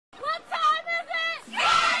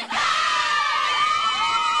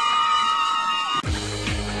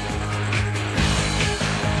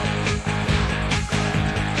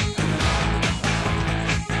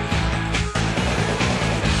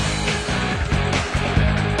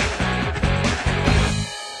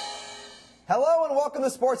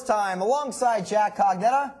Welcome to Sports Time. Alongside Jack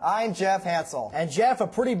Cognetta, I'm Jeff Hansel. And Jeff, a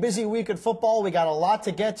pretty busy week at football. We got a lot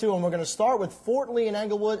to get to, and we're going to start with Fort Lee and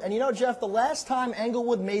Englewood. And you know, Jeff, the last time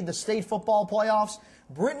Englewood made the state football playoffs,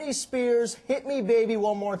 Britney Spears' Hit Me Baby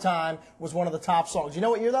One More Time was one of the top songs. You know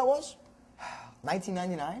what year that was?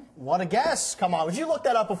 1999? What a guess. Come on. Would you look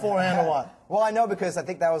that up beforehand or what? Well, I know because I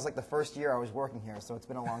think that was like the first year I was working here, so it's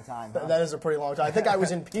been a long time. Huh? That is a pretty long time. I think I was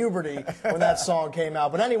in puberty when that song came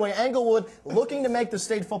out. But anyway, Englewood looking to make the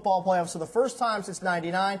state football playoffs for the first time since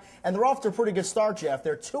 '99, and they're off to a pretty good start, Jeff.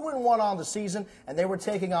 They're 2-1 on the season, and they were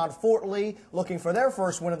taking on Fort Lee, looking for their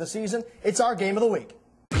first win of the season. It's our game of the week.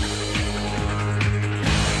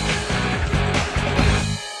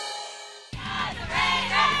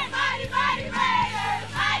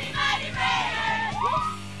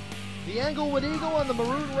 The Englewood Eagle and the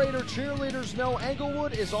Maroon Raider cheerleaders know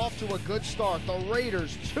Englewood is off to a good start. The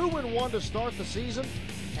Raiders 2-1 to start the season,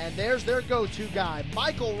 and there's their go-to guy,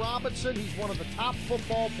 Michael Robinson. He's one of the top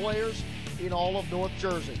football players in all of North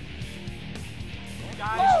Jersey.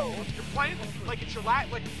 Guys, you're playing like it's your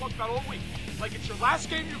last, like we talked about all week. Like it's your last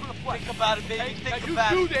game you're going to play. Think about it, baby. Okay? Think now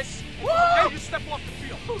about you it. do this. Okay, you step off the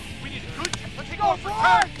field. We need a good. Let's go for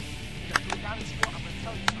return. You got to go down and score. I'm going to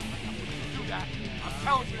tell you something. I'm going to do that. I'm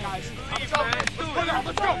telling you guys. I'm telling you.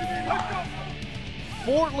 Let's go. Let's go.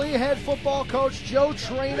 Fort Lee head football coach Joe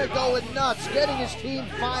Trainer going nuts, getting his team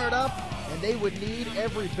fired up, and they would need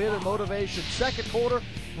every bit of motivation. Second quarter,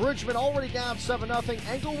 Bridgman already down 7-0.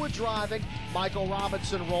 Englewood driving. Michael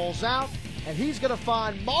Robinson rolls out, and he's going to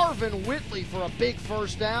find Marvin Whitley for a big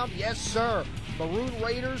first down. Yes, sir. Maroon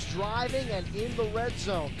Raiders driving and in the red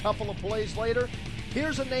zone. Couple of plays later,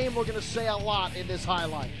 here's a name we're going to say a lot in this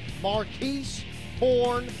highlight. Marquise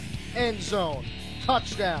Horn, end zone.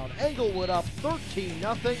 Touchdown. Englewood up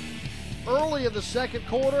 13-0 early in the second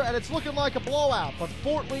quarter, and it's looking like a blowout, but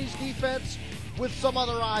Fort Lee's defense with some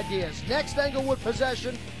other ideas. Next Englewood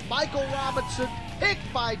possession, Michael Robinson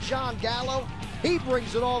picked by John Gallo. He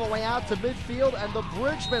brings it all the way out to midfield, and the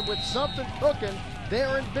Bridgemen with something cooking,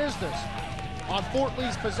 they're in business. On Fort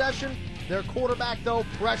Lee's possession, their quarterback, though,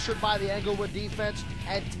 pressured by the Englewood defense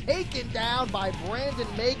and taken down by Brandon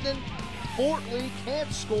Magnan. Fort Lee can't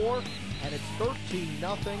score, and it's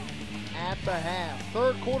 13-0 at the half.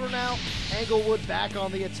 Third quarter now, Englewood back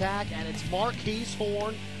on the attack, and it's Marquise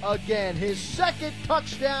Horn again. His second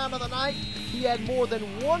touchdown of the night. He had more than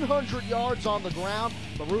 100 yards on the ground.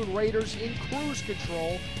 Maroon Raiders in cruise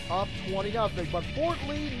control, up 20-0. But Fort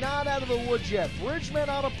Lee not out of the woods yet. Bridgman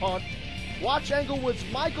on a punt. Watch Englewood's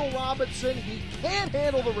Michael Robinson. He can't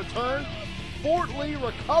handle the return. Fort Lee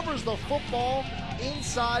recovers the football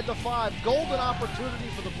inside the 5. Golden opportunity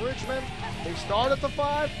for the Bridgemen. They start at the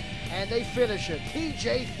 5, and they finish it.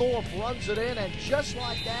 T.J. Thorpe runs it in, and just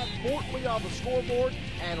like that, Fort Lee on the scoreboard,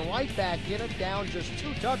 and right back in it, down just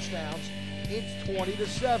 2 touchdowns. It's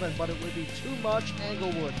 20-7, but it would be too much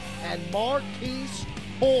Englewood. And Marquise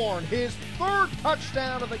Horn, his third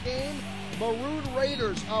touchdown of the game. Maroon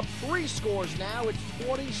Raiders up 3 scores now. It's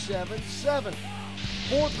 27-7.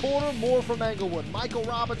 Fourth quarter, more from Englewood. Michael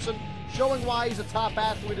Robinson showing why he's a top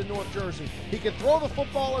athlete in North Jersey. He can throw the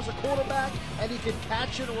football as a quarterback, and he can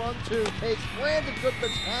catch and run too. Takes Brandon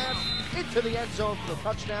Goodman's pass into the end zone for the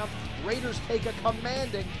touchdown. Raiders take a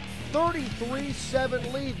commanding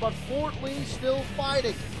 33-7 lead, but Fort Lee still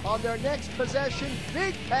fighting. On their next possession,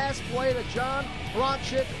 big pass play to John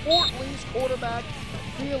Bronchick, Fort Lee's quarterback,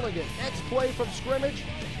 feeling it. Next play from scrimmage,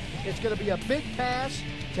 it's going to be a big pass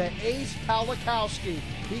to Ace Pawlikowski.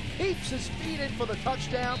 He keeps his feet in for the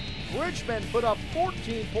touchdown. Bridgman put up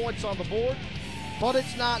 14 points on the board, but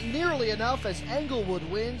it's not nearly enough as Englewood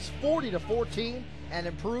wins 40-14 and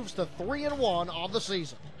improves to 3-1 on the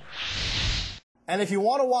season. And if you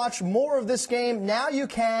want to watch more of this game, now you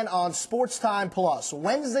can on SportsTime Plus,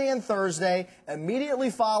 Wednesday and Thursday, immediately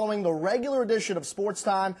following the regular edition of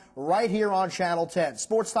SportsTime right here on Channel 10.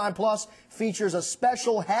 SportsTime Plus features a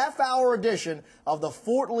special half-hour edition of the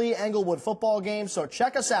Fort Lee Englewood football game, so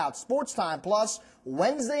check us out, SportsTime Plus,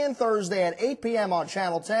 Wednesday and Thursday at 8 p.m. on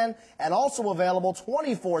Channel 10, and also available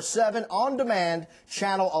 24/7 on demand,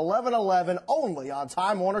 Channel 1111, only on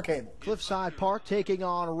Time Warner Cable. Cliffside Park taking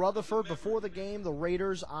on Rutherford. Before the game, the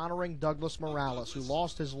Raiders honoring Douglas Morales, who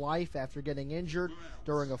lost his life after getting injured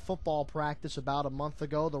during a football practice about a month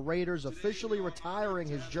ago. The Raiders officially retiring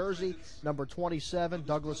his jersey, number 27,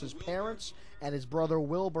 Douglas's parents and his brother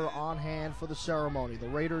Wilbur on hand for the ceremony. The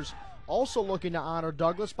Raiders also looking to honor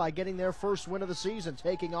Douglas by getting their first win of the season,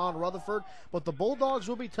 taking on Rutherford. But the Bulldogs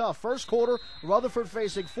will be tough. First quarter, Rutherford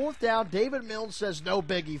facing fourth down. David Milne says no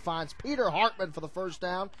biggie, finds Peter Hartman for the first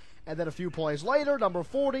down. And then a few plays later, number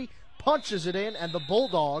 40 punches it in, and the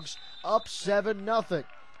Bulldogs up 7-0.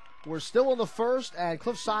 We're still in the first, and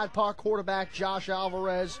Cliffside Park quarterback Josh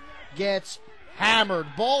Alvarez gets hammered.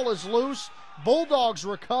 Ball is loose. Bulldogs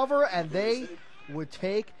recover, and they would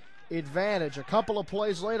take advantage. A couple of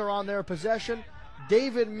plays later on their possession,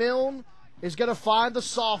 David Milne is going to find the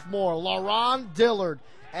sophomore, LaRon Dillard,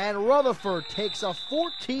 and Rutherford takes a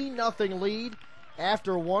 14-0 lead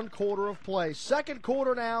after 1 quarter of play. Second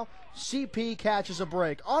quarter now, CP catches a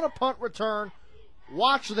break. On a punt return,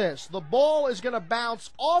 watch this. The ball is going to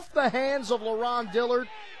bounce off the hands of LaRon Dillard,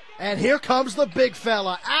 and here comes the big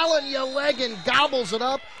fella. Alan Yelegan gobbles it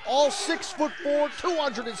up, all 6'4",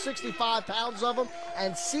 265 pounds of him,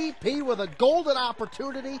 and CP with a golden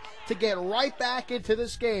opportunity to get right back into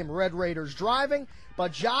this game. Red Raiders driving,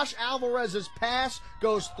 but Josh Alvarez's pass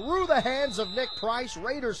goes through the hands of Nick Price.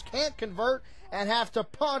 Raiders can't convert and have to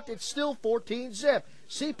punt. It's still 14-zip.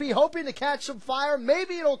 CP hoping to catch some fire.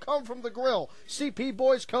 Maybe it'll come from the grill. CP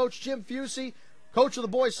boys coach Jim Fusey, coach of the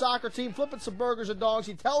boys soccer team, flipping some burgers and dogs.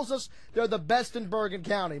 He tells us they're the best in Bergen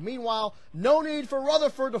County. Meanwhile, no need for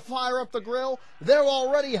Rutherford to fire up the grill. They're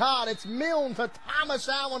already hot. It's Milne to Thomas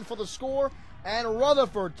Allen for the score, and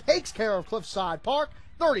Rutherford takes care of Cliffside Park,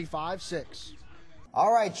 35-6.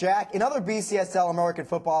 All right, Jack. In other BCSL American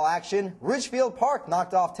football action, Ridgefield Park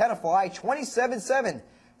knocked off Tenafly 27-7.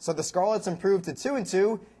 So the Scarlets improved to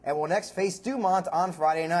 2-2 and will next face Dumont on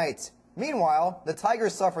Friday night. Meanwhile, the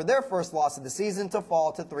Tigers suffered their first loss of the season to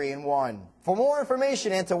fall to 3-1. For more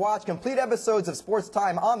information and to watch complete episodes of Sports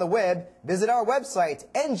Time on the web, visit our website,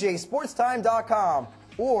 njsportstime.com,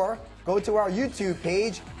 or go to our YouTube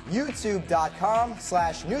page,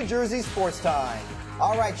 youtube.com/New Jersey Sports Time.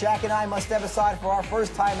 All right, Jack and I must step aside for our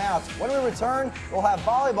first timeout. When we return, we'll have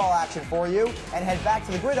volleyball action for you and head back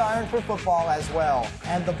to the gridiron for football as well.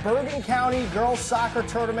 And the Bergen County girls soccer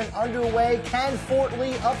tournament underway. Can Fort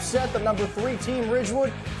Lee upset the number 3 team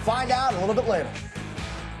Ridgewood? Find out a little bit later.